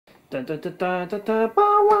Dun, dun, dun, dun, dun, dun,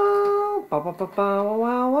 bow, wow. Bow, bow, bow, bow,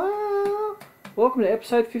 wow, wow. Welcome to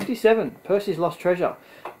episode 57, Percy's Lost Treasure.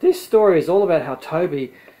 This story is all about how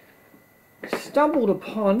Toby stumbled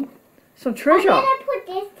upon some treasure. I'm gonna put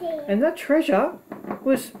this here. And that treasure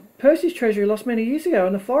was Percy's treasure he lost many years ago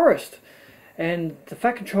in the forest. And the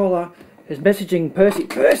Fat Controller is messaging Percy.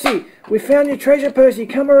 Percy, we found your treasure, Percy.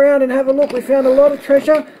 Come around and have a look. We found a lot of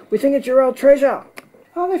treasure. We think it's your old treasure.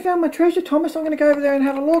 Oh, they found my treasure, Thomas. I'm going to go over there and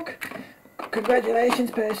have a look.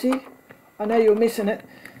 Congratulations, Percy. I know you were missing it.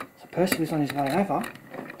 So Percy was on his way over.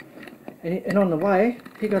 And on the way,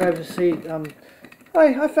 he got over to see...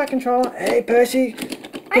 Hi, Fat Controller. Hey, Percy.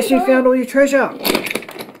 Guess you found all your treasure.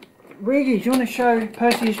 Riggy, do you want to show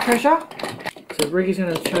Percy his treasure? So Riggy's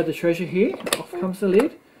going to show the treasure here. Off comes the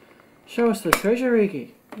lid. Show us the treasure,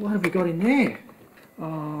 Riggy. What have we got in there?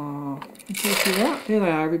 Oh, there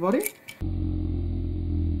they are, everybody.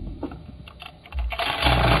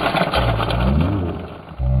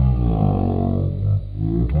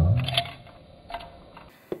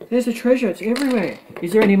 There's the treasure, it's everywhere.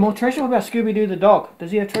 Is there any more treasure? What about Scooby-Doo the dog?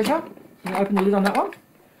 Does he have treasure? Can you open the lid on that one?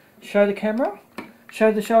 Show the camera. Show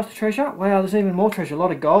us the treasure. Wow, there's even more treasure, a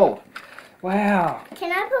lot of gold. Wow.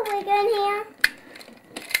 Can I put Wiggle in here?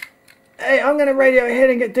 Hey, I'm going to radio ahead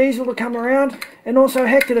and get Diesel to come around and also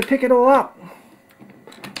Hector to pick it all up.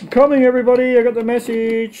 I'm coming, everybody, I got the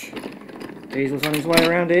message. Diesel's on his way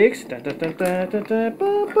around, Eggs. Dun, dun, dun, dun, dun, dun,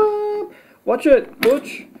 bum, bum. Watch it,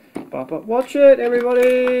 Butch. Watch it,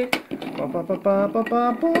 everybody.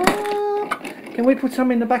 Can we put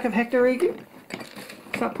some in the back of Hector, Iggy?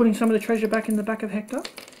 Start putting some of the treasure back in the back of Hector.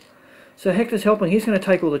 So Hector's helping. He's going to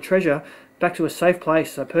take all the treasure back to a safe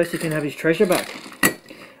place so Percy can have his treasure back.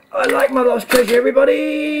 I like my lost treasure,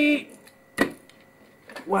 everybody.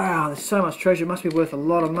 Wow, there's so much treasure. It must be worth a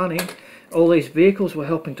lot of money. All these vehicles were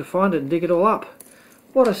helping to find it and dig it all up.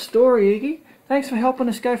 What a story, Iggy. Thanks for helping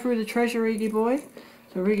us go through the treasure, Iggy boy.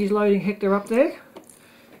 So Riggy's loading Hector up there.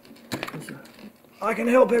 I can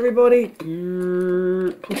help, everybody.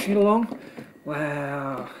 Pushing it along.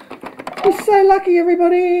 Wow. We're so lucky,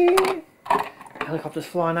 everybody. Helicopter's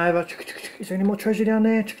flying over. Is there any more treasure down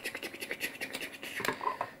there?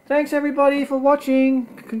 Thanks, everybody, for watching.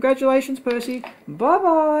 Congratulations, Percy.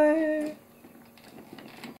 Bye-bye.